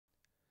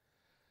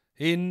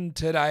In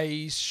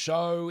today's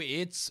show,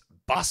 it's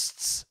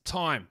busts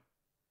time.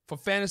 For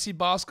fantasy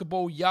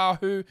basketball,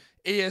 Yahoo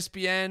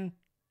ESPN.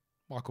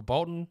 Michael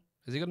Bolton,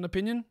 has he got an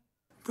opinion?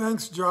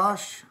 Thanks,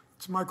 Josh.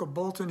 It's Michael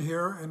Bolton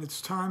here, and it's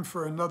time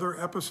for another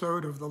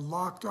episode of the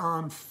Locked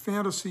On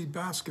Fantasy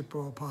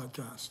Basketball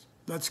Podcast.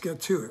 Let's get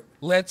to it.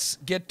 Let's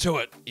get to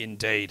it,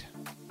 indeed.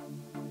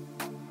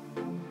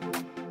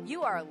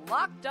 You are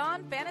Locked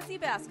On Fantasy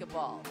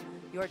Basketball,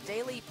 your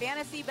daily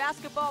fantasy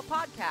basketball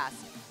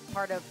podcast,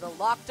 part of the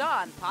Locked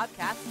On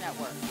Podcast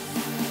Network.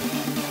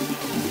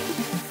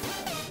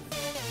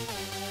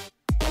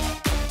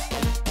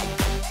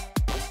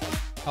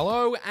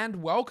 Hello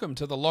and welcome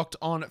to the Locked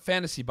On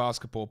Fantasy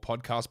Basketball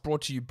Podcast,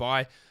 brought to you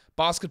by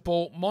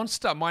Basketball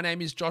Monster. My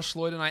name is Josh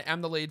Lloyd and I am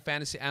the lead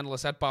fantasy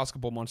analyst at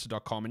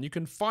basketballmonster.com, and you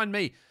can find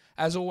me,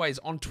 as always,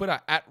 on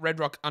Twitter at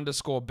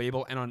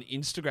redrock_Beeble and on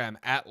Instagram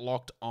at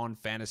Locked On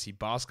Fantasy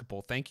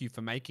Basketball. Thank you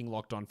for making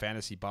Locked On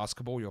Fantasy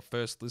Basketball your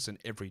first listen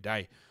every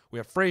day. We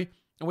are free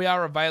and we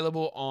are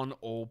available on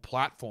all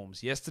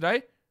platforms.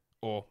 Yesterday,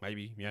 or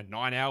maybe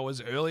 9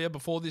 hours earlier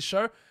before this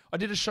show, I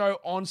did a show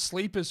on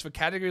sleepers for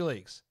category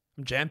leagues.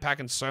 I'm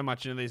jam-packing so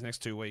much into these next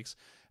 2 weeks.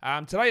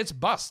 Today it's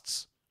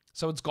busts.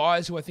 So it's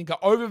guys who I think are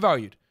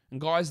overvalued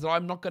and guys that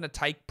I'm not going to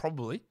take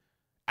probably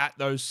at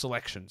those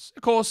selections.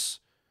 Of course,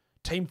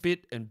 team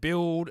fit and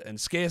build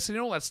and scarcity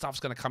and all that stuff's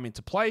going to come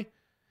into play.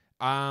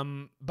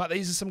 But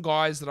these are some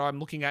guys that I'm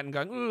looking at and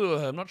going,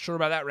 I'm not sure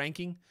about that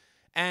ranking.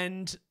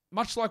 And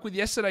much like with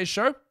yesterday's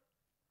show,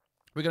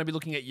 we're going to be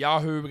looking at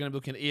Yahoo, we're going to be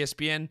looking at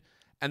ESPN,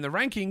 and the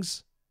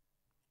rankings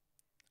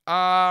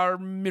are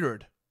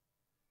mirrored.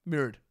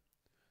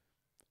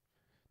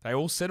 They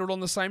all settled on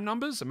the same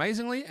numbers,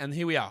 amazingly, and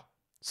here we are.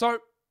 So,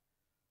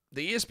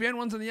 the ESPN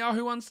ones and the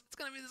Yahoo ones, it's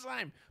going to be the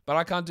same. But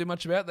I can't do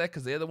much about that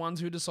because they're the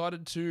ones who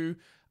decided to,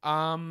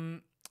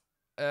 out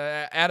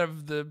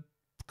of the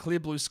clear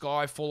blue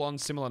sky, fall on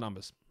similar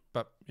numbers.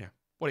 But, yeah,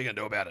 what are you going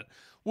to do about it?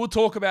 We'll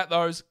talk about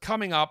those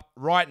coming up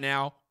right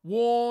now.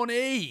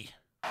 Warnie!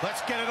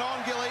 Let's get it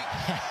on, Gilly.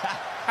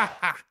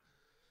 I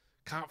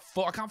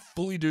can't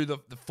fully do the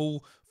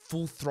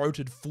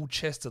full-throated,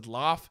 full-chested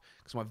laugh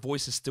because my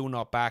voice is still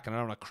not back and I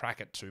don't want to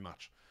crack it too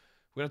much.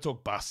 We're going to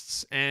talk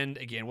busts. And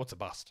again, what's a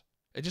bust?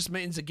 It just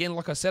means, again,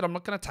 like I said, I'm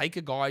not going to take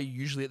a guy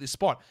usually at this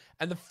spot.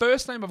 And the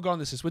first name I've got on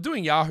this list, we're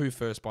doing Yahoo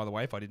first, by the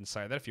way, if I didn't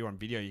say that. If you're on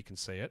video, you can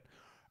see it,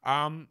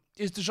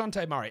 is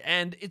DeJounte Murray.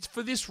 And it's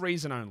for this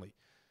reason only.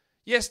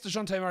 Yes,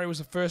 DeJounte Murray was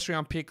a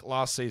first-round pick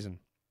last season.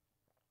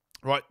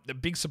 Right, the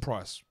big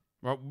surprise.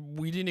 Right,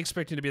 we didn't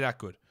expect him to be that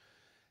good.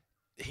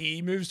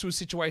 He moves to a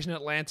situation in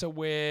Atlanta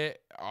where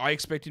I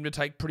expect him to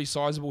take pretty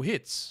sizable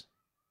hits.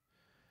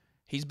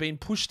 He's been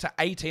pushed to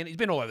 18. He's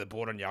been all over the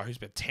board on Yahoo. He's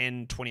been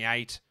 10,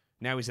 28.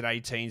 Now he's at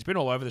 18. He's been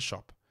all over the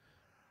shop.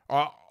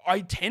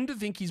 I tend to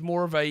think he's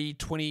more of a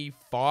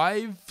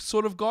 25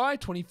 sort of guy,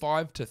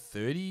 25 to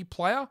 30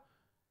 player.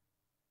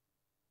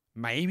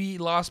 Maybe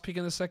last pick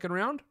in the second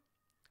round.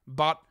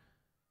 But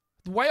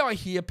the way I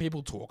hear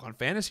people talk on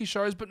fantasy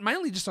shows, but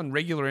mainly just on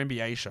regular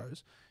NBA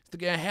shows, is to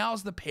go,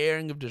 how's the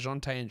pairing of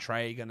DeJounte and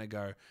Trey going to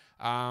go?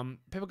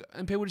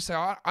 People just say,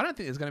 I don't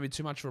think there's going to be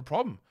too much of a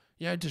problem.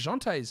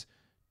 DeJounte's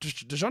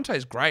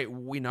great.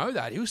 We know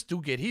that. He'll still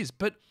get his.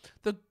 But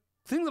the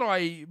thing that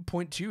I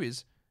point to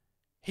is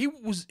he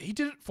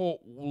did it for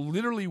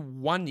literally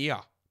 1 year,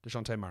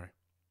 DeJounte Murray,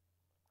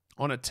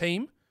 on a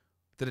team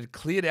that had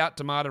cleared out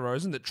DeMar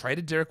DeRozan, that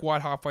traded Derek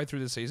White halfway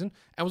through the season,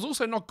 and was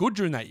also not good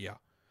during that year.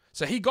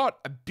 So he got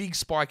a big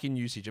spike in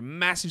usage, a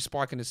massive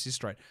spike in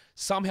assist rate,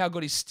 somehow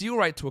got his steal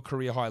rate to a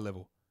career high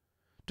level.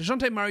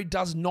 DeJounte Murray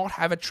does not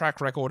have a track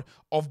record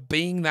of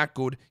being that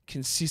good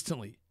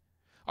consistently.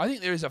 I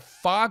think there is a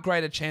far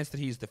greater chance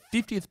that he is the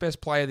 50th best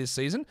player this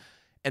season,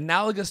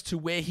 analogous to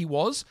where he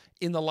was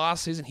in the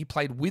last season he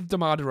played with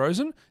DeMar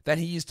DeRozan, than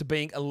he is to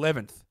being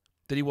 11th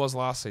that he was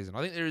last season.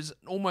 I think there is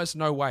almost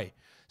no way.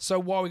 So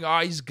while we go,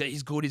 he's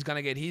good, he's going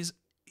to get his,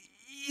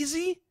 is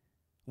he?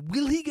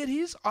 Will he get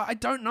his? I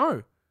don't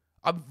know.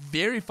 I'm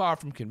very far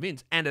from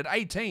convinced. And at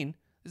 18,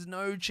 there's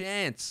no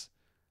chance.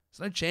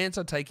 There's no chance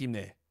I'd take him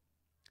there.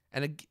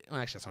 And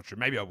actually, that's not true.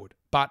 Maybe I would.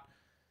 But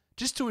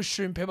just to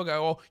assume people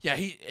go,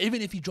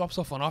 even if he drops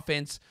off on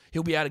offense,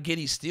 he'll be able to get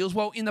his steals.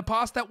 Well, in the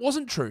past, that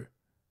wasn't true.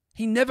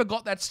 He never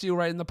got that steal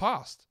rate in the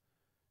past.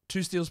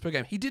 2 steals per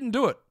game. He didn't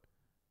do it.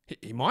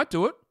 He might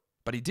do it,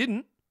 but he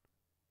didn't.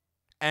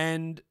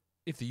 And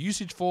if the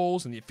usage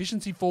falls and the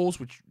efficiency falls,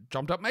 which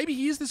jumped up, maybe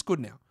he is this good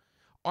now.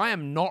 I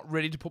am not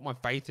ready to put my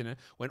faith in it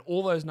when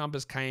all those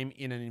numbers came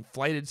in an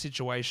inflated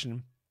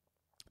situation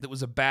that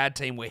was a bad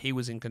team where he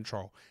was in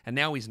control. And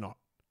now he's not.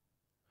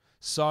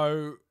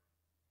 So,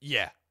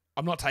 yeah,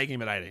 I'm not taking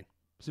him at 18.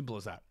 Simple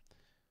as that.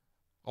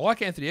 I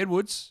like Anthony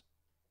Edwards.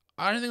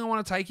 I don't think I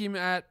want to take him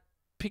at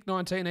pick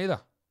 19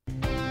 either.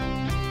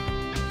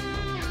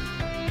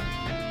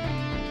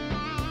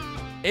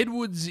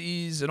 Edwards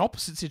is an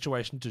opposite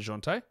situation to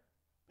DeJounte.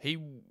 He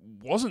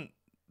wasn't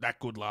that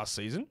good last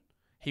season.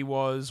 He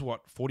was,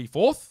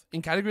 44th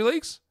in category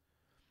leagues?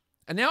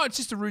 And now it's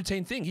just a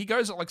routine thing. He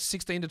goes at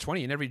 16 to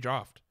 20 in every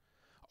draft.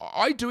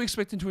 I do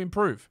expect him to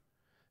improve.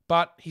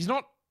 But he's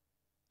not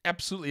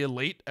absolutely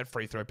elite at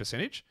free throw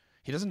percentage.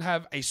 He doesn't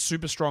have a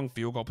super strong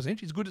field goal percentage.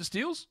 He's good at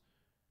steals.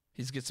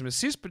 He's gets some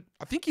assists, but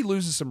I think he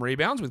loses some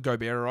rebounds with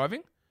Gobert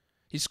arriving.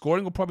 His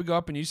scoring will probably go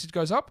up and usage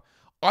goes up.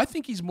 I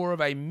think he's more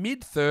of a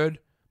mid-third,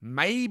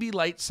 maybe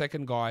late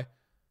second guy.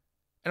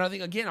 And I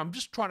think, again, I'm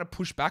just trying to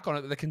push back on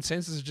it. The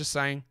consensus is just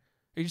saying,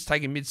 you just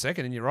take him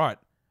mid-second and you're right.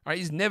 All right,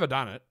 he's never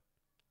done it.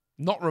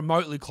 Not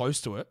remotely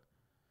close to it.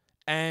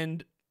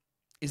 And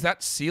is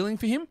that ceiling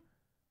for him?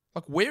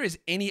 Like, where is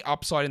any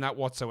upside in that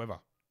whatsoever?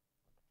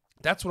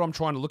 That's what I'm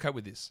trying to look at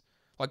with this.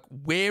 Like,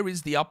 where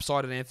is the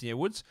upside in Anthony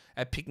Edwards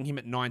at picking him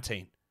at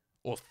 19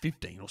 or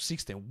 15 or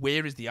 16?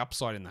 Where is the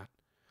upside in that?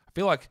 I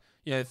feel like,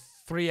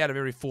 3 out of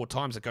every 4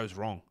 times it goes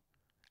wrong.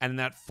 And in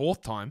that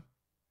 4th time,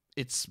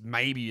 it's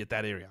maybe at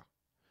that area.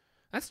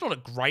 That's not a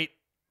great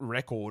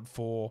record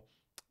or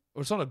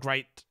it's not a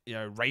great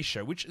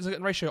ratio, which is a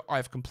ratio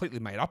I've completely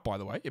made up, by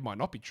the way. It might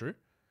not be true.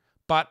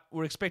 But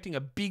we're expecting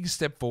a big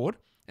step forward.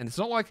 And it's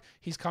not like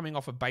he's coming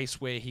off a base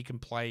where he can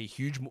play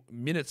huge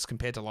minutes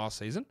compared to last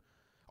season.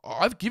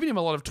 I've given him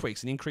a lot of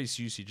tweaks, an increased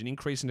usage, an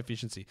increase in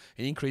efficiency,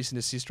 an increase in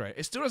assist rate.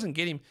 It still doesn't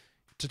get him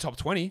to top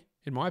 20,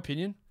 in my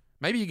opinion.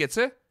 Maybe he gets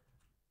there.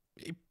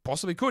 He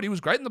possibly could. He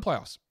was great in the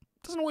playoffs.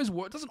 Doesn't always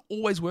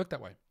work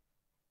that way.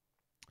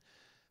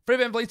 Fred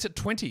VanVleet's at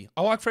 20.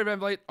 I like Fred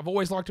VanVleet. I've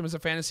always liked him as a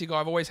fantasy guy.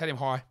 I've always had him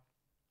high.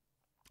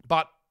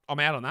 But I'm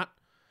out on that.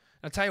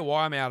 And I'll tell you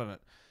why I'm out on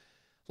it.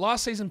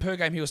 Last season per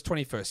game, he was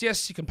 21st.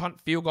 Yes, you can punt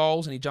field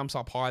goals and he jumps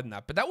up higher than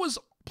that. But that was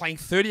playing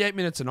 38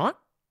 minutes a night.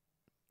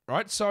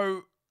 Right?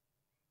 So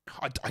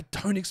I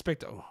don't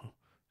expect...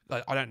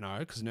 I don't know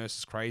because Nurse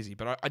is crazy.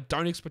 But I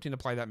don't expect him to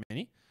play that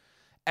many.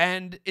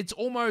 And it's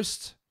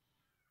almost...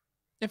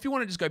 If you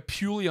want to just go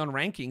purely on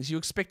rankings, you're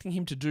expecting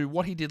him to do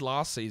what he did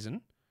last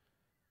season,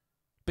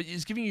 but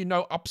he's giving you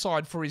no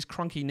upside for his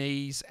crunky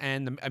knees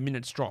and a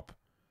minutes drop.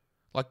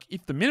 Like,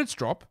 if the minutes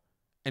drop,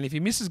 and if he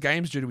misses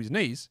games due to his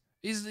knees,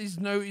 he's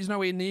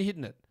nowhere near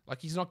hitting it.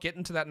 Like, he's not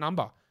getting to that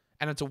number,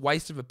 and it's a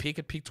waste of a pick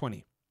at pick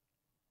 20.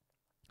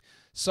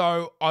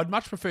 So, I'd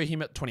much prefer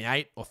him at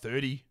 28 or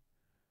 30,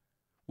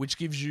 which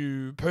gives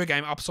you per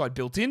game upside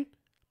built in,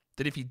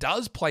 that if he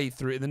does play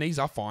through, the knees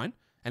are fine,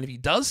 and if he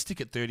does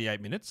stick at 38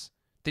 minutes,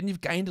 then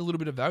you've gained a little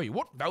bit of value.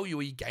 What value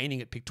are you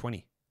gaining at pick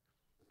 20?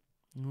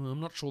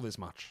 I'm not sure there's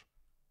much.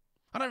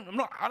 I'm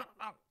not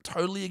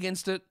totally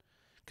against it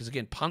because,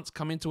 again, punts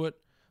come into it,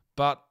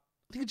 but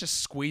I think it just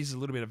squeezes a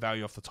little bit of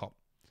value off the top.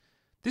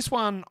 This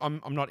one,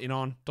 I'm not in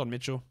on. Don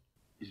Mitchell.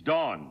 He's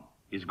Don.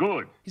 He's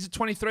good. He's at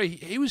 23.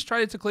 He was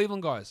traded to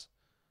Cleveland, guys.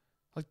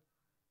 Like,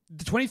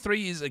 the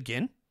 23 is,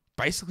 again,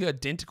 basically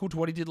identical to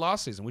what he did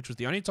last season, which was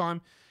the only time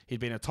he'd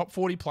been a top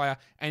 40 player,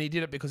 and he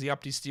did it because he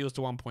upped his steals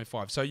to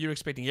 1.5. So you're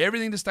expecting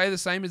everything to stay the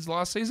same as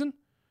last season?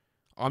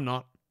 I'm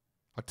not.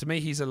 Like, to me,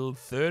 he's a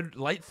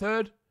late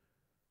third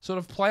sort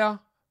of player.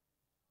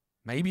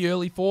 Maybe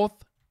early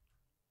 4th,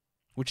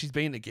 which he's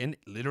been, again,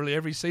 literally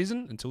every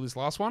season until this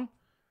last one.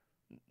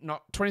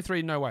 Not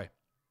 23, no way.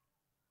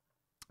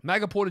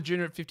 Maga Porter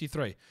Jr. at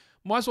 53.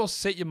 Might as well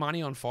set your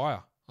money on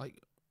fire.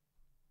 Like,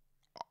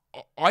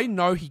 I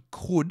know he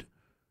could,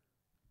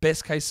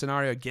 best case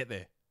scenario, get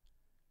there.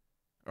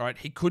 All right,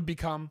 he could be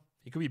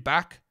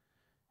back,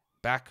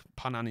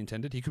 pun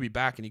unintended. He could be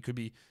back and he could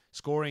be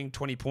scoring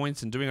 20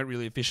 points and doing it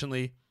really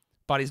efficiently,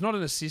 but he's not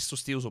an assists or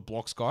steals or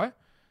blocks guy.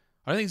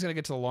 I don't think he's going to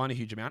get to the line a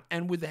huge amount.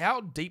 And with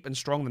how deep and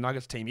strong the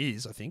Nuggets team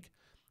is, I think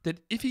that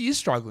if he is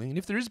struggling and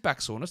if there is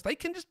back soreness, they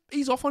can just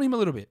ease off on him a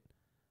little bit.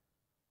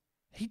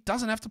 He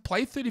doesn't have to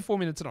play 34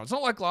 minutes a night. It's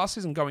not like last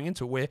season going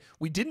into it where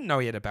we didn't know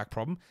he had a back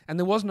problem and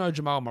there was no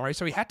Jamal Murray,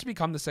 so he had to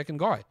become the second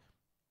guy.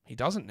 He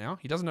doesn't now.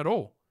 He doesn't at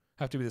all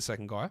have to be the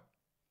second guy.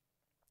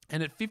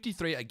 And at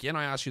 53, again,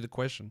 I ask you the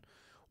question,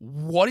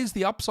 what is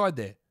the upside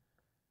there?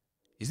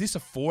 Is this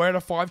a 4 out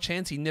of 5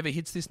 chance he never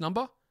hits this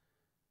number?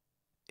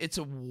 It's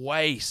a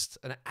waste,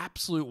 an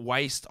absolute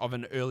waste of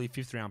an early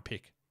 5th round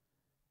pick,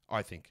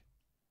 I think.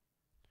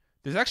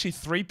 There's actually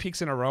 3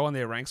 picks in a row on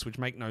their ranks, which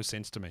make no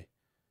sense to me.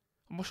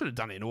 I should have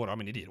done it in order.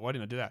 I'm an idiot. Why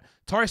didn't I do that?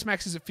 Tyrese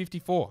Maxey's at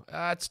 54.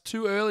 It's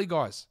too early,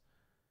 guys.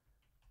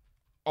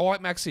 I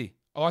like Maxey.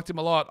 I liked him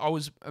a lot. I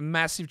was a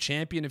massive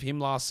champion of him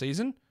last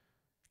season,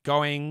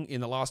 going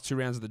in the last 2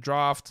 rounds of the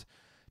draft,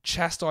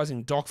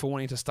 chastising Doc for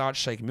wanting to start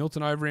Shake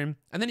Milton over him,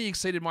 and then he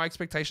exceeded my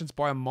expectations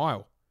by a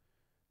mile.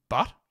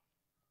 But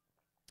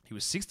he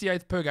was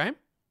 68th per game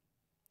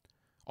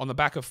on the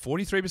back of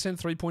 43%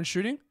 three-point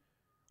shooting,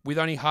 with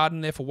only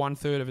Harden there for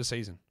 1/3 of a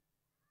season.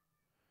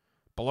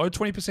 Below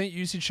 20%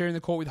 usage sharing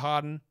the court with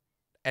Harden,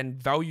 and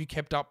value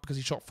kept up because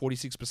he shot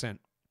 46%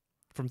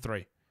 from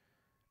 3.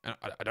 And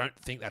I don't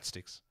think that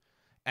sticks.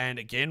 And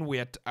again,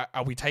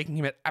 are we taking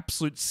him at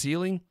absolute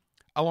ceiling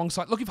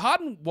alongside... Look, if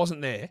Harden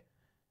wasn't there,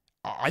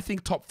 I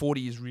think top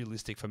 40 is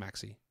realistic for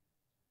Maxey.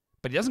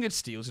 But he doesn't get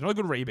steals. He's not a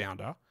good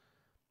rebounder.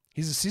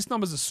 His assist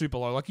numbers are super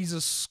low. Like, he's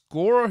a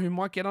scorer who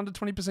might get under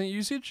 20%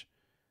 usage.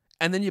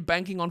 And then you're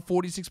banking on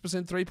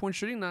 46% three-point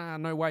shooting? Nah,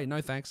 no way. No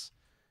thanks.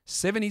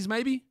 70s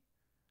maybe?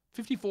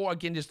 54,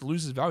 again, just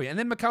loses value. And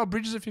then Mikal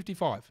Bridges at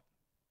 55.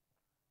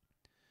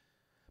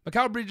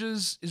 Mikal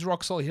Bridges is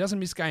rock solid. He doesn't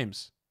miss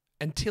games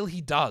until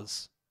he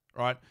does,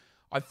 right?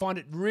 I find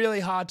it really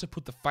hard to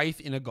put the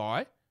faith in a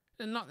guy,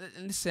 and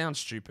this sounds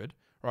stupid,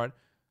 right?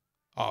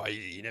 Oh,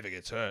 he never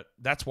gets hurt.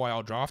 That's why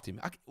I'll draft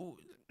him.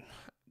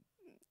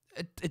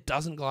 It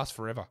doesn't last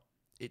forever.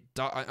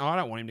 I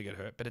don't want him to get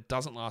hurt, but it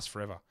doesn't last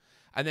forever.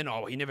 And then,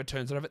 he never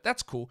turns it over.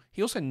 That's cool.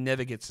 He also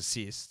never gets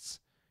assists.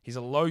 He's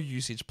a low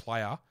usage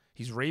player.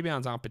 His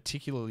rebounds aren't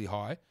particularly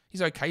high.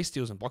 He's okay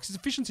steals and blocks. His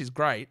efficiency is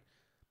great.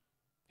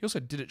 He also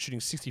did it shooting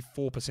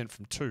 64%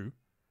 from 2,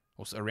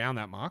 or around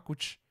that mark,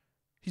 which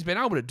he's been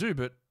able to do,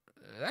 but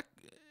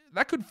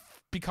that could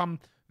become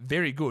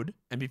very good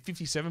and be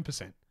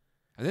 57%.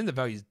 And then the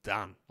value's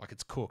done. Like,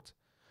 it's cooked.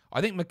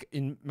 I think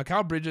in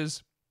Mikal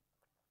Bridges,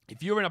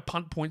 if you're in a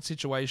punt point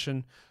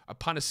situation, a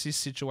punt assist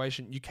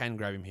situation, you can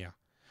grab him here.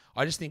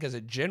 I just think as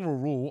a general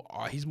rule,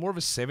 he's more of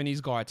a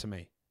 70s guy to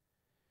me.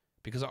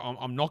 Because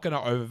I'm not going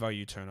to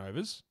overvalue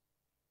turnovers.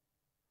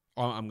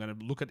 I'm going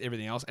to look at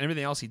everything else. And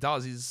everything else he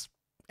does is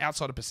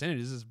outside of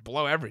percentages, is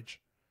below average.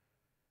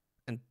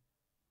 And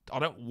I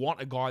don't want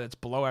a guy that's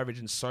below average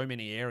in so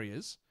many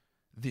areas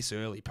this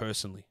early,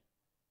 personally.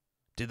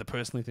 Did the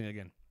personally thing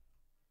again.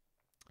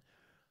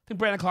 I think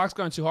Brandon Clark's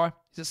going too high.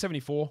 He's at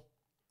 74.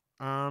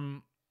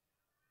 They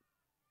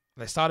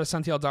started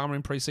Santi Aldama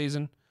in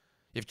preseason.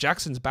 If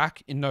Jackson's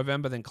back in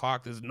November, then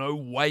Clark, there's no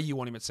way you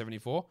want him at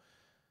 74.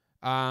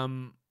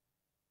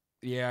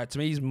 Yeah, to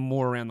me, he's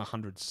more around the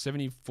hundreds.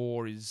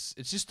 74 I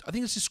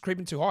think it's just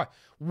creeping too high.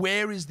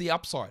 Where is the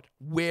upside?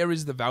 Where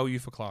is the value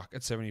for Clark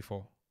at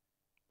 74?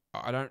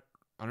 I don't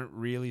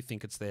really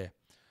think it's there.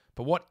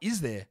 But what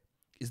is there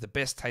is the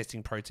best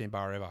tasting protein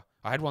bar ever.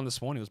 I had one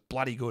this morning. It was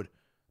bloody good.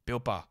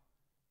 Built Bar.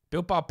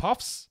 Built Bar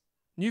Puffs.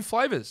 New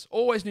flavors.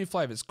 Always new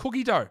flavors.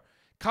 Cookie dough.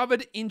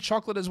 Covered in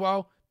chocolate as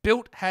well.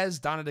 Built has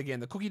done it again.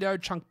 The cookie dough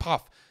chunk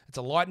puff. It's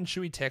a light and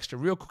chewy texture,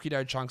 real cookie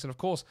dough chunks, and of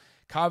course,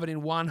 covered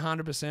in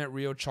 100%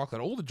 real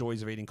chocolate. All the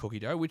joys of eating cookie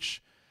dough,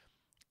 which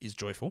is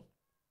joyful.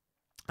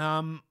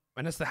 And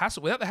it's the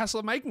hassle, without the hassle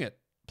of making it.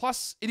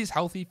 Plus, it is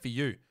healthy for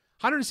you.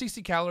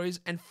 160 calories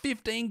and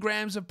 15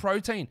 grams of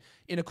protein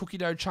in a cookie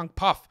dough chunk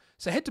puff.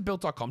 So head to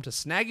Built.com to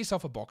snag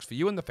yourself a box for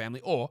you and the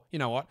family, or, you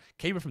know what,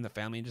 keep it from the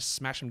family and just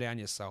smash them down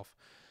yourself.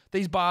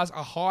 These bars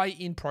are high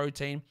in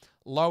protein,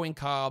 low in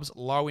carbs,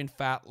 low in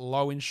fat,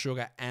 low in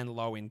sugar, and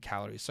low in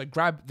calories. So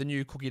grab the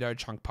new cookie dough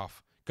chunk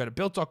puff. Go to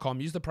Built.com,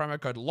 use the promo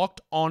code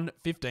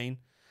LOCKEDON15,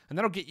 and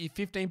that'll get you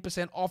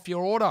 15% off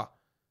your order.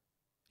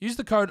 Use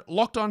the code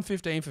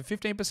LOCKEDON15 for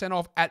 15%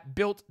 off at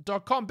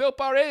Built.com. Built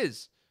Bar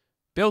is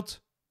built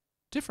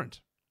different.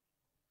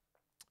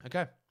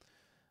 Okay.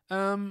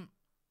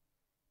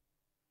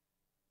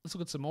 Let's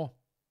look at some more.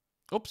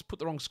 Oops, put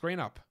the wrong screen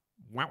up.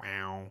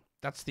 Wow.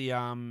 That's the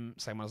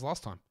same one as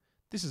last time.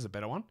 This is a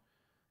better one.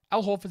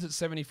 Al Horford's at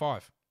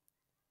 75.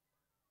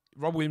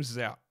 Rob Williams is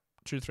out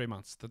 2-3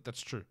 months.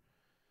 That's true.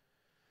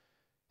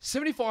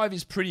 75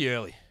 is pretty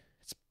early.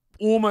 It's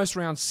almost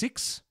round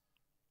 6.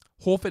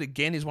 Horford,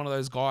 again, is one of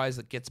those guys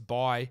that gets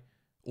by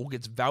or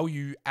gets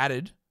value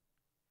added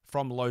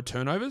from low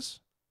turnovers,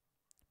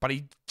 but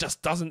he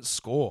just doesn't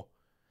score.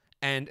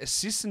 And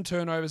assists and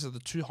turnovers are the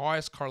two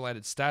highest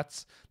correlated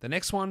stats. The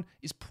next one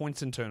is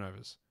points and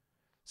turnovers.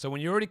 So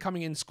when you're already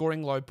coming in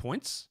scoring low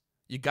points,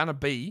 you're going to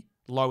be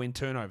low in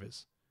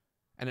turnovers.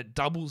 And it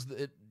doubles,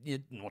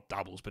 not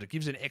doubles, but it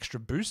gives an extra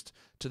boost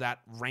to that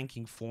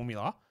ranking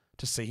formula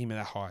to see him at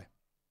that high.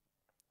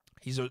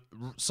 He's a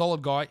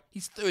solid guy.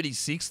 He's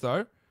 36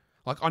 though.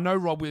 Like, I know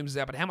Rob Williams is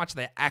out, but how much are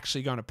they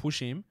actually going to push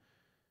him?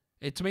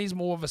 To me, he's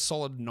more of a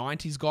solid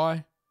 90s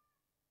guy.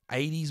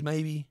 80s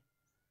maybe.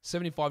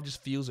 75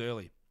 just feels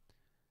early.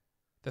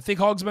 The Thick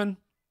Hogsman,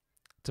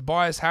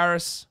 Tobias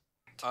Harris.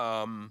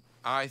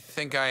 I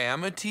think I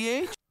am a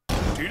TH.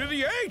 T to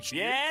the H.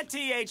 Yeah,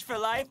 TH for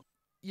life.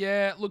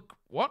 Yeah, look,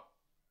 what?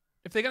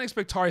 If they're going to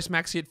expect Tyrese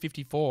Maxey at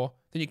 54,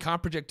 then you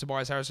can't project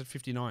Tobias Harris at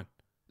 59.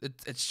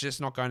 It's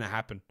just not going to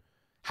happen.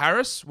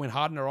 Harris, when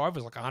Harden arrived,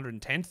 was like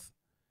 110th.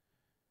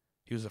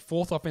 He was a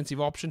 4th offensive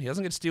option. He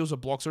doesn't get steals or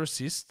blocks or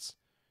assists.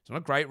 He's not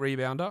a great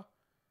rebounder.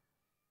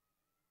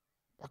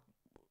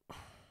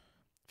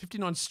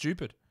 59's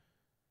stupid.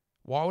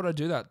 Why would I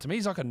do that? To me,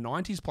 he's like a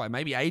 90s player,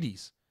 maybe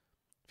 80s.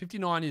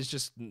 59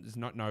 is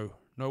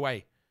no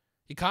way.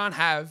 You can't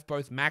have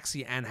both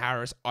Maxey and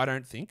Harris, I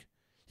don't think.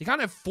 You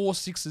can't have 4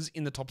 sixes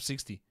in the top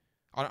 60.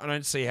 I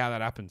don't see how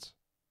that happens.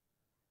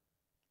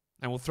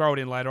 And we'll throw it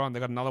in later on.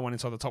 They've got another one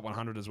inside the top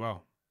 100 as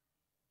well.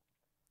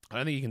 I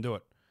don't think you can do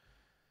it.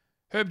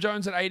 Herb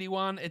Jones at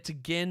 81. It's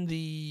again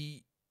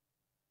he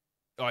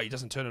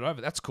doesn't turn it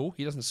over. That's cool.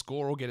 He doesn't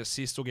score or get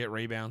assists or get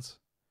rebounds.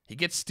 He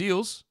gets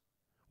steals,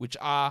 which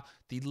are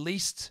the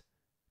least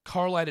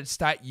correlated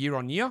stat year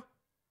on year.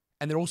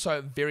 And they're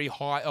also very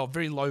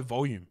low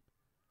volume.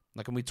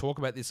 Like, when we talk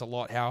about this a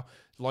lot, how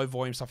low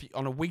volume stuff,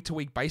 on a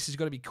week-to-week basis, you've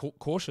got to be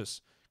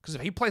cautious. Because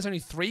if he plays only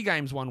 3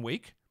 games one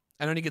week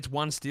and only gets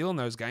 1 steal in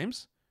those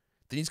games,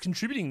 then he's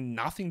contributing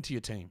nothing to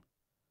your team.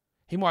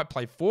 He might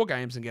play 4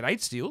 games and get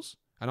 8 steals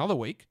another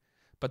week,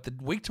 but the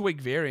week-to-week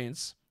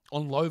variance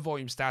on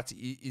low-volume stats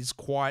is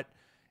quite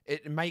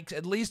it makes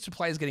at least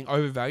players getting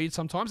overvalued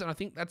sometimes, and I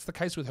think that's the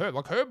case with Herb.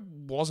 Like,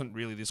 Herb wasn't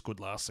really this good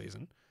last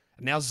season,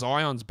 and now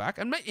Zion's back,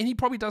 and he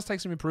probably does take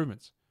some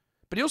improvements,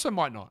 but he also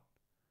might not,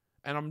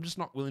 and I'm just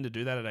not willing to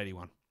do that at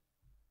 81.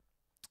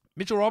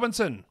 Mitchell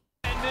Robinson.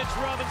 And Mitch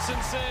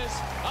Robinson says,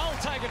 I'll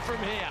take it from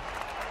here.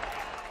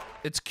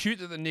 It's cute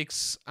that the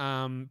Knicks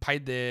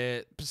paid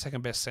their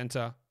second best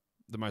center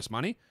the most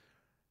money.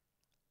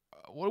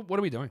 What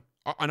are we doing?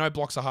 I know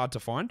blocks are hard to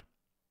find.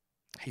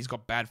 He's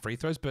got bad free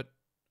throws, but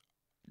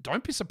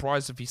don't be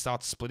surprised if he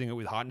starts splitting it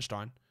with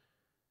Hartenstein.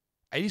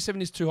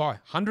 87 is too high.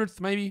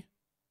 100th maybe.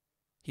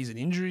 He's an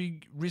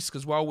injury risk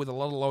as well with a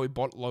lot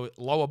of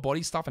lower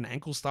body stuff and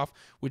ankle stuff,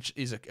 which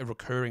is a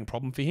recurring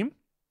problem for him.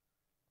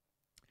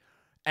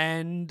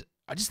 And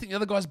I just think the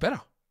other guy's better.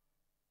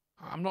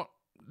 I'm not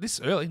this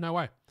early, no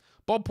way.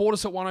 Bob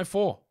Portis at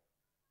 104.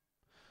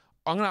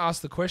 I'm going to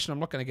ask the question. I'm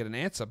not going to get an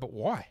answer, but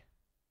why?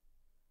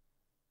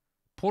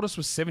 Portis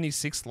was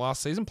 76th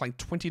last season, playing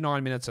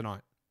 29 minutes a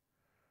night.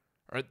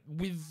 All right,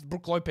 with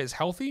Brook Lopez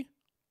healthy,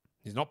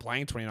 he's not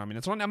playing 29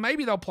 minutes a night. Now,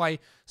 maybe they'll play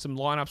some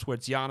lineups where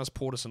it's Giannis,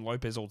 Portis, and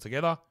Lopez all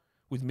together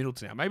with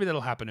Middleton out. Maybe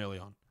that'll happen early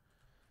on.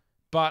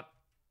 But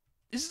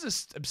this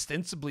is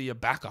ostensibly a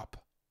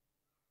backup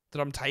that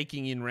I'm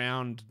taking in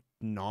round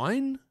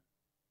 9?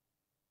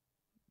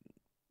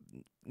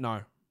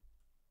 No.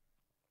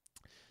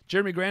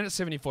 Jeremy Grant at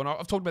 74. Now,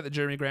 I've talked about the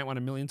Jeremy Grant one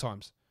a million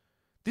times.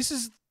 This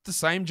is the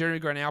same Jeremy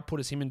Grant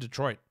output as him in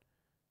Detroit.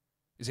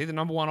 Is he the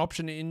number one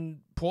option in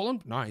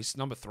Portland? No, he's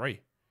number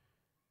 3.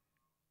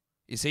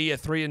 Is he a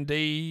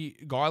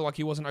 3-and-D guy like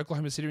he was in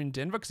Oklahoma City or in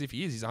Denver? Because if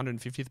he is, he's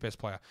 150th best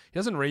player. He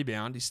doesn't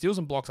rebound. His steals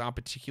and blocks aren't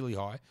particularly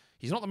high.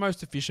 He's not the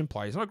most efficient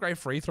player. He's not a great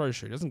free throw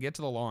shooter. He doesn't get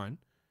to the line.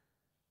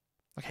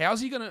 Like,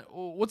 what's he going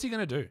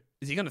to do?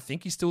 Is he going to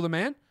think he's still the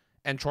man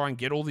and try and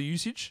get all the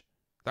usage?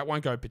 That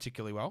won't go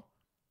particularly well.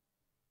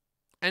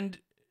 And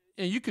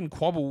you can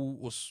quarrel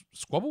with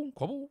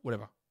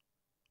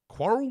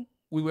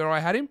where I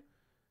had him,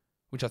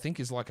 which I think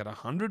is like at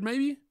 100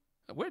 maybe.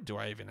 Where do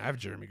I even have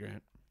Jeremy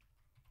Grant?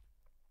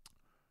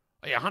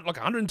 Yeah, like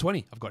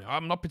 120 I've got him.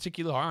 I'm not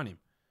particularly high on him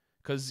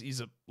because he's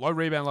a low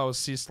rebound, low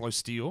assist, low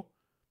steal.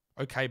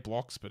 Okay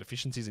blocks, but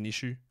efficiency is an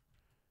issue.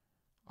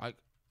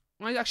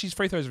 Actually, his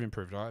free throws have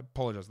improved. I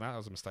apologize for that. That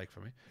was a mistake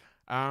for me.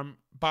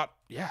 But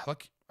yeah,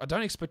 like I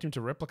don't expect him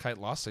to replicate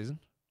last season.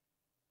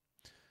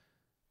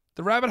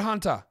 The Rabbit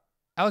Hunter,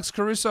 Alex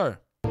Caruso.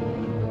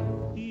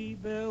 Be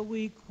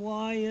very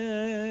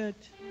quiet.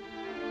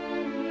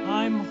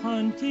 I'm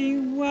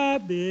hunting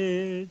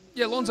rabbits.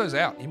 Yeah, Lonzo's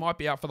out. He might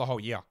be out for the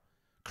whole year.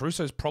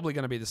 Caruso's probably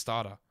going to be the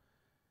starter.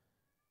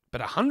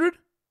 But 100?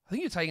 I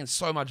think you're taking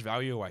so much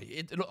value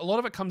away. A lot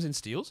of it comes in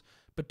steals,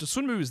 but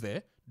Dosunmu is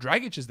there.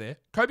 Dragic is there.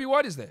 Kobe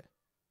White is there.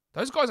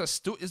 Those guys are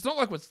still... It's not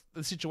like with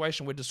the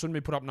situation where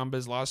Dosunmu put up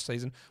numbers last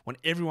season when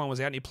everyone was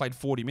out and he played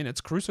 40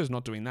 minutes. Caruso's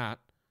not doing that.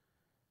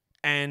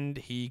 And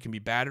he can be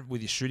bad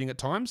with his shooting at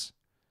times.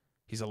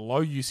 He's a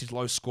low usage,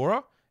 low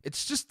scorer.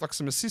 It's just like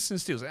some assists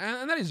and steals.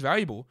 And that is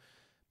valuable.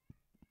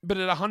 But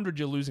at 100,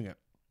 you're losing it.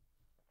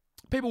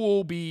 People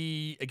will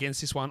be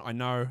against this one, I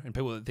know. And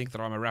people that think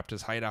that I'm a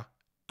Raptors hater.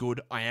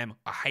 Good, I am.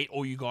 I hate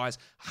all you guys.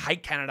 I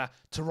hate Canada.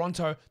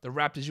 Toronto, the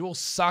Raptors. You all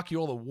suck.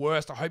 You're all the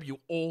worst. I hope you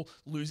all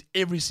lose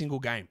every single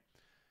game.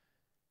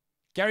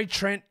 Gary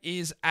Trent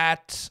is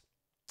at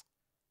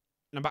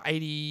number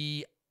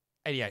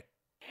 88.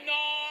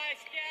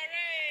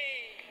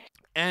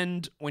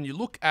 And when you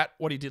look at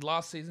what he did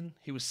last season,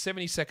 he was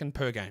 72nd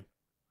per game.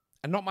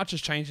 And not much has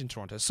changed in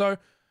Toronto. So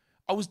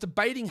I was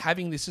debating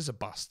having this as a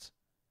bust.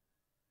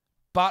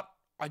 But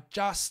I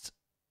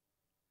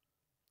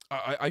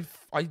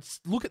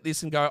look at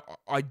this and go,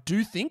 I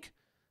do think,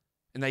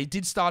 and they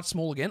did start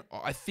small again,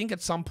 I think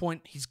at some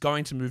point he's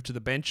going to move to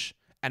the bench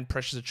and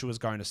Precious Achiuwa is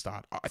going to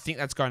start. I think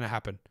that's going to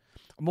happen.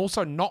 I'm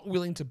also not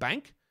willing to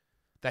bank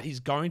that he's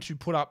going to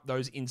put up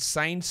those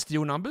insane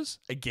steal numbers.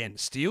 Again,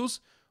 steals,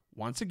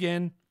 once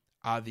again,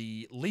 are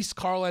the least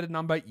correlated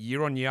number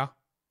year on year.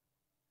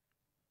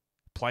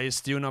 Players'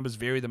 steal numbers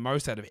vary the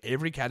most out of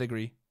every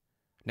category.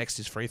 Next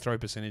is free throw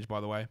percentage, by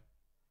the way.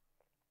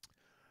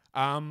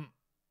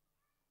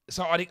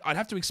 So I'd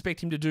have to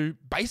expect him to do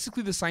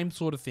basically the same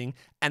sort of thing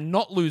and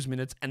not lose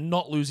minutes and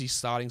not lose his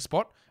starting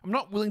spot. I'm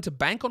not willing to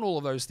bank on all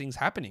of those things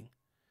happening.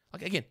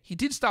 Like, again, he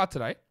did start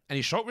today and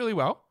he shot really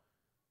well.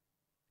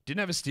 Didn't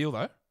have a steal,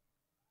 though.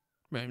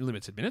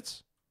 Limited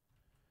minutes.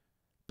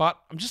 But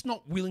I'm just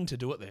not willing to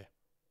do it there.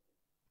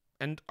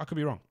 And I could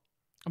be wrong.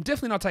 I'm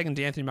definitely not taking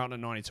D'Anthony Melton at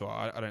 92.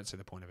 I don't see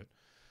the point of it.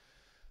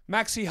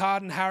 Maxey,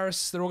 Harden,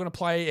 Harris, they're all going to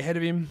play ahead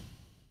of him.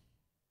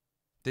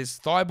 There's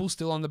Thibault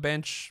still on the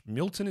bench.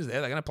 Milton is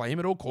there. They're going to play him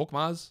at all.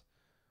 Korkmaz.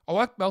 I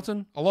like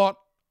Melton a lot.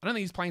 I don't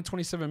think he's playing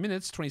 26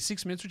 minutes,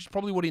 which is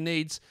probably what he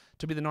needs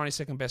to be the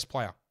 92nd best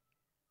player.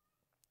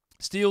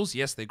 Steals,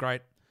 yes, they're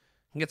great.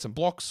 Can get some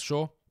blocks,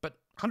 sure. But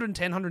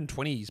 110,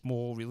 120 is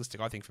more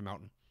realistic, I think, for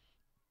Melton.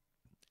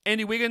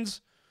 Andy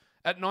Wiggins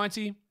at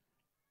 90.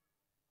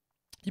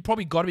 You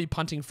probably got to be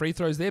punting free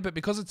throws there, but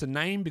because it's a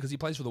name, because he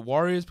plays for the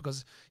Warriors,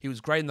 because he was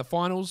great in the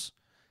finals,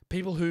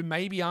 people who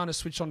maybe aren't as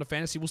switched on to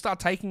fantasy will start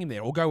taking him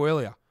there or go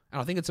earlier.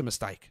 And I think it's a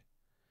mistake.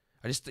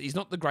 He's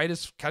not the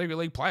greatest category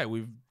league player.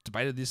 We've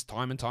debated this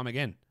time and time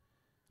again.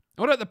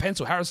 What about the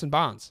pencil, Harrison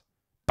Barnes?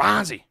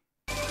 Barnesy.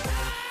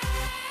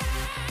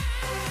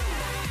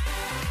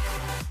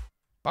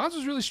 Barnes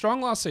was really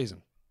strong last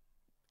season.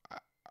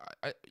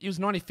 He was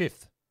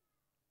 95th.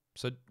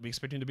 So we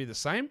expect him to be the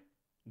same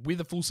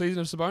with a full season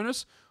of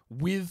Sabonis,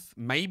 with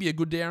maybe a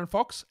good De'Aaron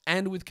Fox,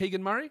 and with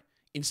Keegan Murray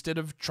instead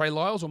of Trey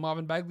Lyles or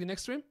Marvin Bagley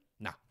next to him?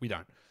 No, we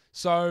don't.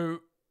 So,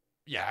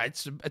 yeah,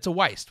 it's a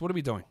waste. What are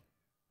we doing?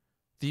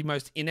 The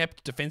most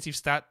inept defensive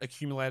stat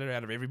accumulator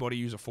out of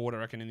everybody who's a forward, I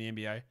reckon, in the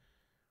NBA.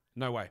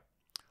 No way.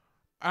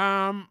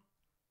 And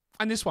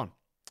this one,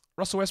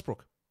 Russell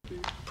Westbrook.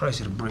 Price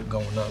of the brick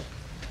going up.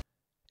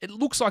 It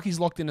looks like he's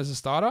locked in as a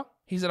starter.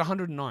 He's at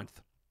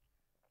 109th.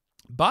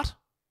 But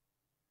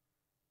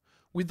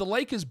with the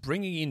Lakers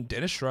bringing in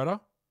Dennis Schroeder,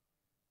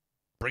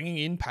 bringing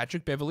in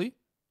Patrick Beverley,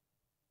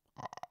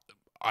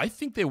 I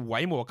think they're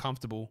way more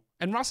comfortable.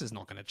 And Russ is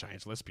not going to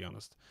change, let's be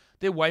honest.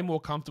 They're way more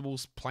comfortable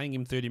playing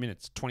him 30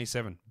 minutes,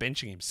 27,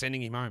 benching him,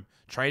 sending him home,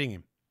 trading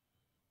him.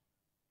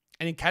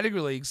 And in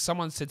category leagues,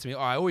 someone said to me,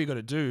 all you got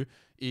to do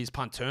is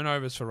punt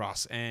turnovers for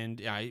Russ.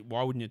 And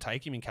why wouldn't you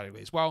take him in category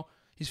leagues? Well,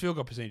 his field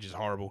goal percentage is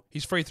horrible.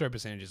 His free throw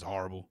percentage is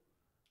horrible.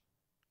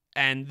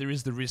 And there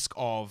is the risk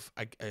of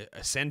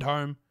a send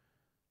home,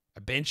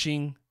 a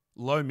benching,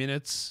 low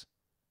minutes.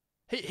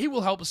 He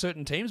will help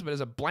certain teams, but as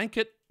a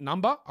blanket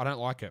number, I don't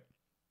like it.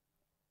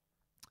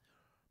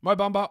 Mo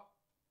Bamba.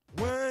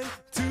 1,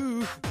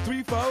 2,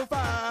 3, 4,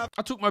 5.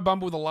 I took Mo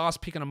Bamba with the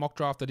last pick in a mock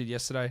draft I did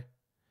yesterday.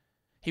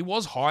 He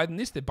was higher than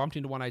this. They bumped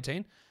into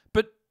 118.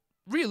 But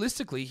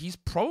realistically, he's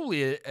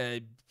probably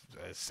a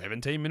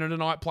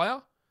 17-minute-a-night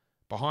player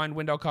behind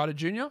Wendell Carter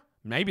Jr.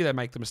 Maybe they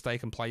make the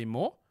mistake and play him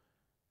more.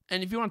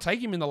 And if you want to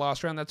take him in the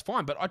last round, that's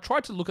fine. But I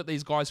tried to look at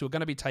these guys who are going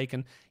to be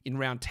taken in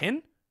round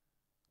 10,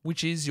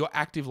 which is your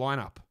active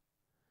lineup.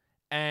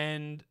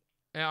 And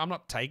I'm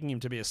not taking him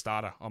to be a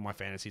starter on my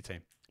fantasy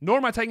team. Nor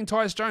am I taking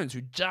Tyus Jones,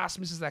 who just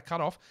misses that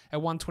cutoff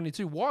at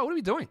 122. Why? What are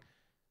we doing?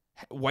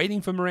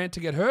 Waiting for Morant to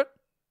get hurt?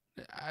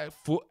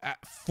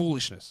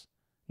 Foolishness.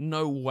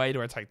 No way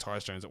do I take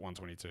Tyus Jones at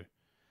 122.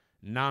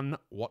 None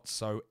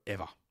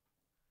whatsoever.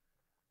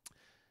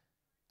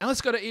 And let's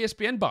go to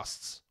ESPN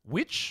busts,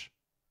 which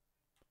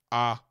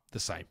are the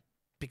same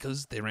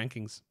because their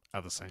rankings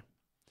are the same.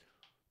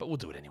 But we'll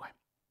do it anyway.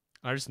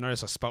 I just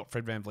noticed I spelt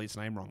Fred VanVleet's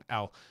name wrong.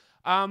 Al.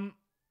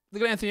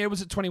 Look at Anthony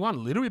Edwards at 21. A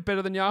little bit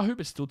better than Yahoo,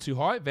 but still too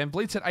high.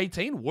 VanVleet's at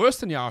 18. Worse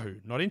than Yahoo.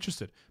 Not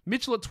interested.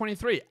 Mitchell at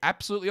 23.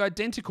 Absolutely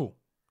identical.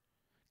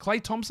 Klay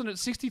Thompson at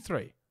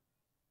 63.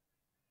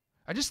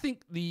 I just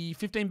think the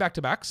 15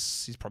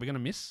 back-to-backs he's probably going to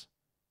miss.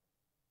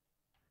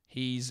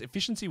 His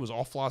efficiency was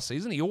off last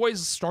season. He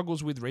always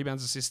struggles with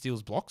rebounds, assists,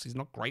 steals, blocks. He's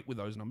not great with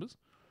those numbers.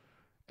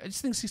 I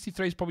just think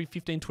 63 is probably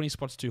 15, 20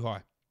 spots too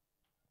high.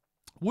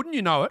 Wouldn't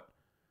you know it,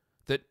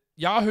 that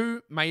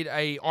Yahoo made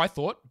I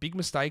thought, big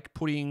mistake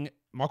putting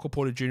Michael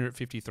Porter Jr. at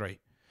 53.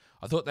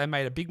 I thought they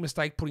made a big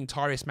mistake putting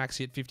Tyrese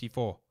Maxey at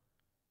 54.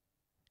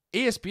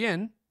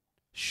 ESPN,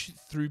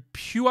 through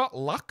pure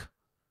luck,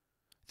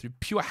 through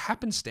pure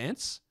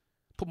happenstance,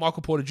 put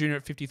Michael Porter Jr.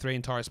 at 53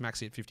 and Tyrese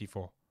Maxey at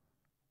 54.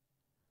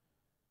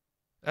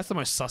 That's the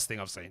most sus thing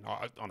I've seen,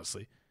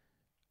 honestly.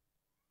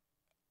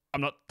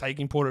 I'm not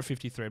taking Porter at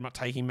 53. I'm not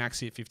taking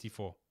Maxey at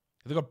 54.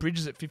 They've got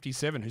Bridges at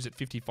 57, who's at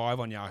 55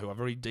 on Yahoo. I've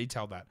already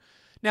detailed that.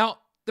 Now,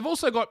 they've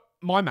also got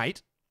my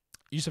mate,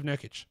 Yusuf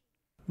Nurkic.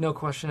 No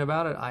question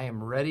about it. I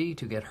am ready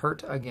to get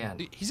hurt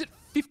again. He's at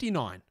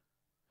 59.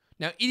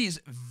 Now, it is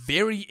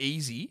very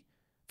easy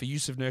for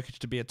Yusuf Nurkic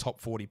to be a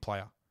top 40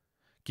 player.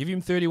 Give him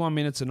 31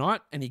 minutes a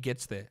night and he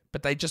gets there.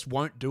 But they just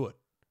won't do it.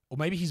 Or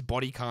maybe his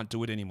body can't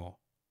do it anymore.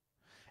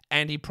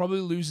 And he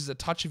probably loses a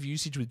touch of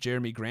usage with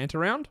Jeremy Grant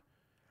around.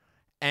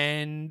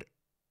 And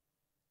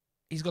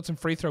he's got some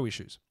free throw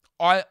issues.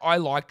 I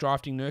like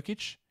drafting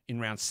Nurkic in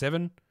round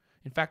 7.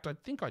 In fact, I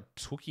think I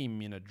took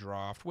him in a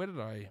draft.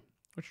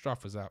 Which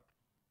draft was that?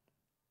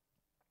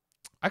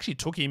 I actually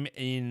took him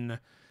in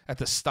at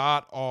the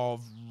start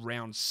of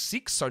round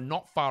 6, so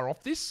not far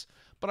off this.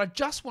 But I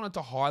just wanted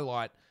to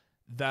highlight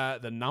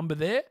the number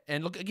there.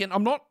 And look, again,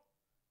 I'm not...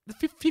 The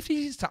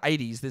 50s to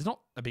 80s, there's not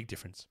a big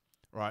difference,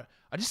 right?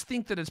 I just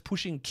think that it's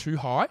pushing too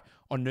high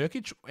on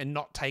Nurkic and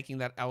not taking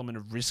that element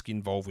of risk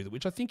involved with it,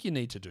 which I think you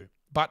need to do.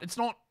 But it's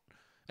not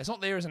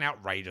there as an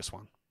outrageous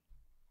one.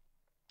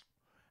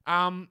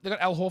 They got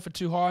Al Horford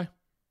too high.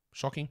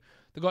 Shocking.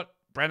 They got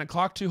Brandon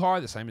Clark too high,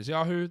 the same as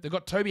Yahoo. They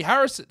got Toby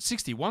Harris at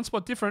 60, one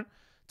spot different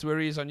to where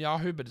he is on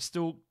Yahoo, but it's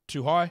still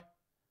too high.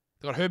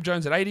 They got Herb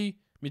Jones at 80,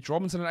 Mitch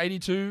Robinson at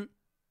 82.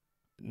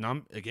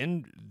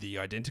 Again, the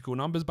identical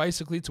numbers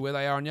basically to where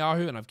they are on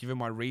Yahoo, and I've given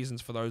my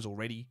reasons for those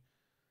already.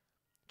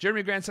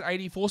 Jeremy Grant's at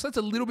 84, so that's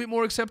a little bit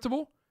more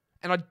acceptable,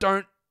 and I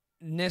don't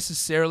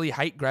necessarily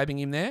hate grabbing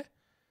him there,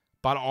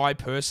 but I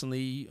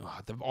personally,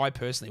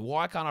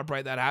 why can't I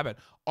break that habit?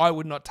 I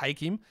would not take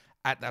him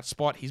at that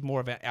spot. He's more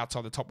of an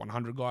outside the top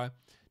 100 guy.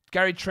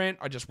 Gary Trent,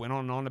 I just went on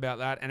and on about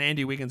that, and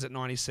Andy Wiggins at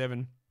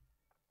 97.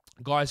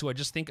 guys who I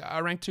just think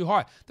are ranked too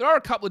high. There are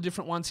a couple of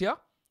different ones here.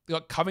 You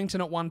got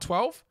Covington at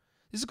 112.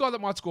 This is a guy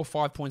that might score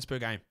 5 points per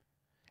game.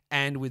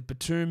 And with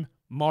Batum,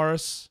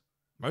 Morris,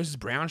 Moses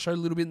Brown showed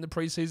a little bit in the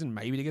preseason,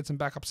 maybe to get some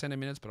backup center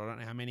minutes, but I don't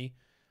know how many.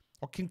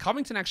 Or can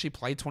Covington actually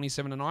play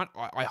 27 tonight?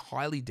 I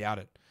highly doubt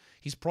it.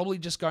 He's probably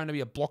just going to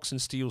be a blocks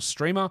and steals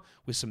streamer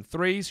with some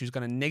threes who's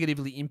going to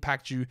negatively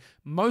impact you,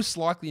 most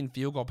likely in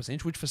field goal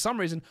percentage, which for some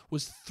reason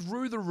was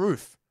through the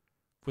roof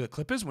with the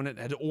Clippers when it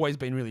had always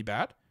been really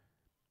bad.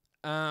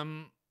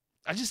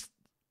 It's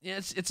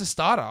a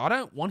starter. I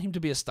don't want him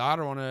to be a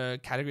starter on a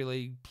category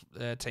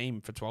league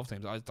team for 12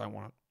 teams. I just don't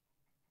want it.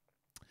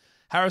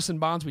 Harrison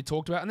Barnes we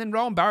talked about. And then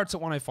Rowan Barrett's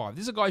at 105.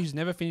 This is a guy who's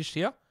never finished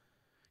here.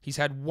 He's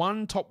had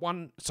one top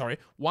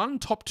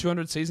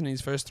 200 season in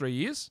his first 3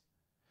 years.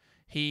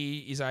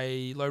 He is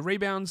a low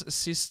rebounds,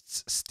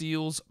 assists,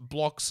 steals,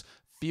 blocks,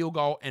 field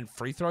goal, and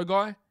free throw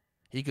guy.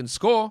 He can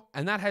score,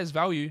 and that has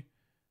value.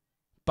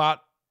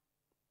 But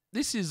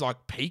this is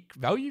like peak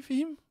value for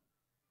him?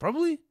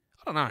 Probably?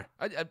 I don't know.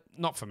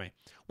 Not for me.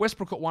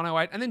 Westbrook at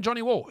 108. And then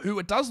Johnny Wall, who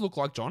it does look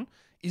like, John,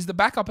 is the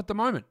backup at the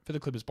moment for the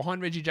Clippers,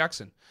 behind Reggie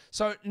Jackson.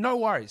 So no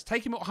worries.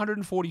 Take him at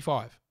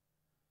 145.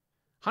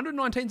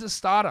 119 is a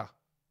starter.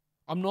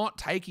 I'm not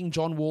taking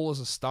John Wall as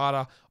a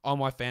starter on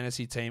my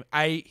fantasy team.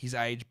 A, his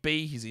age.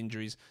 B, his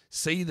injuries.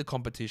 C, the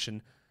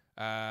competition.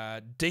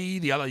 D,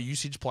 the other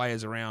usage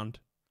players around.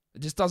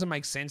 It just doesn't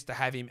make sense to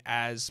have him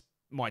as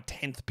my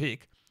 10th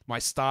pick, my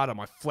starter,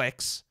 my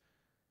flex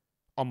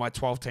on my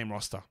 12-team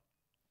roster.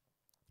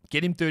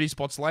 Get him 30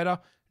 spots later,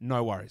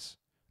 no worries.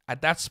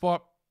 At that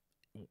spot,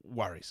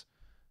 worries.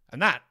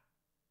 And that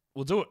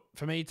will do it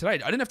for me today. I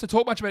didn't have to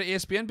talk much about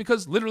ESPN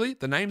because literally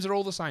the names are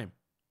all the same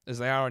as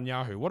they are on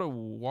Yahoo. What a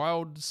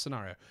wild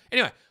scenario.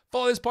 Anyway,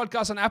 follow this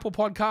podcast on Apple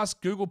Podcasts,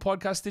 Google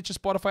Podcasts, Stitcher,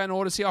 Spotify, and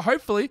Odyssey.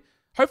 Hopefully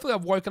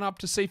I've woken up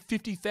to see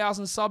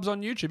 50,000 subs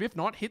on YouTube. If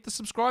not, hit the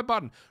subscribe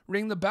button.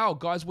 Ring the bell.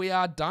 Guys, we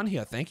are done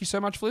here. Thank you so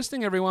much for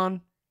listening,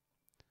 everyone.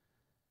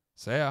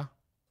 See ya.